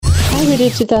Hi, Radio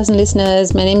 2000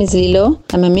 listeners. My name is Lilo.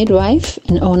 I'm a midwife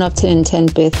and owner of Tén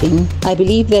Birthing. I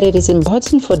believe that it is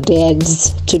important for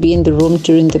dads to be in the room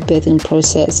during the birthing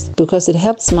process because it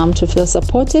helps mom to feel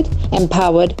supported,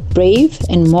 empowered, brave,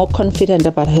 and more confident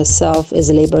about herself as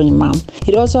a laboring mom.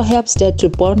 It also helps dad to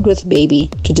bond with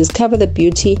baby, to discover the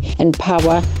beauty and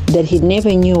power that he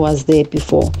never knew was there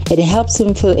before. It helps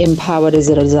him feel empowered as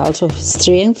a result of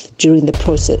strength during the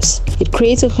process. It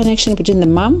creates a connection between the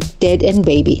mom, dad, and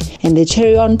baby. And the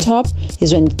cherry on top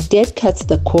is when dad cuts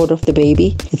the cord of the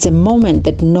baby. It's a moment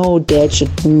that no dad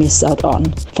should miss out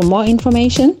on. For more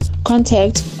information,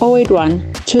 contact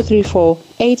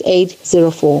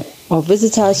 081-234-8804 or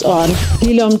visit us on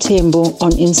Lilo Mthembu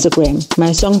on Instagram.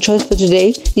 My song choice for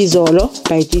today is Olo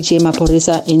by DJ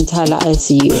Maporisa in Thala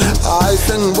ICU. I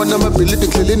sang one of my ability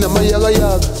cleaning my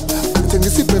yaga. Think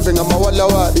it's a pivot, I'm a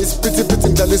walla. It's pretty,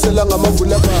 I'm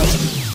a